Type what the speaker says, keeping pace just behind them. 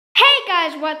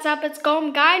guys, what's up? It's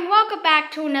Golem Guy and welcome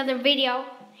back to another video.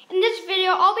 In this video,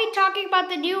 I'll be talking about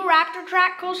the new Raptor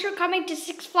track coaster coming to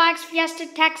Six Flags Fiesta,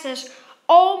 Texas.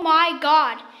 Oh my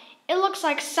god, it looks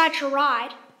like such a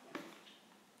ride.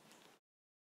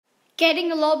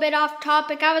 Getting a little bit off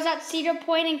topic, I was at Cedar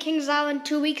Point in Kings Island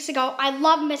 2 weeks ago. I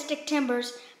love Mystic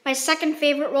Timbers, my second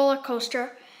favorite roller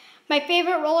coaster. My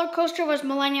favorite roller coaster was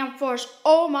Millennium Force.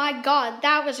 Oh my god,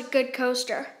 that was a good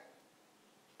coaster.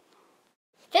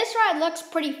 This ride looks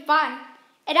pretty fun.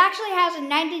 It actually has a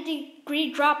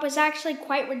 90-degree drop, which is actually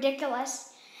quite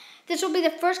ridiculous. This will be the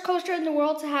first coaster in the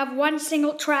world to have one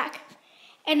single track,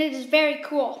 and it is very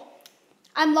cool.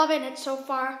 I'm loving it so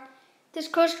far. This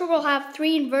coaster will have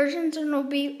 3 inversions and will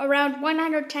be around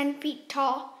 110 feet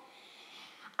tall.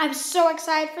 I'm so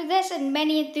excited for this, and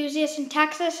many enthusiasts in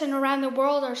Texas and around the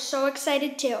world are so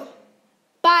excited too.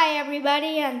 Bye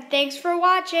everybody, and thanks for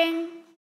watching.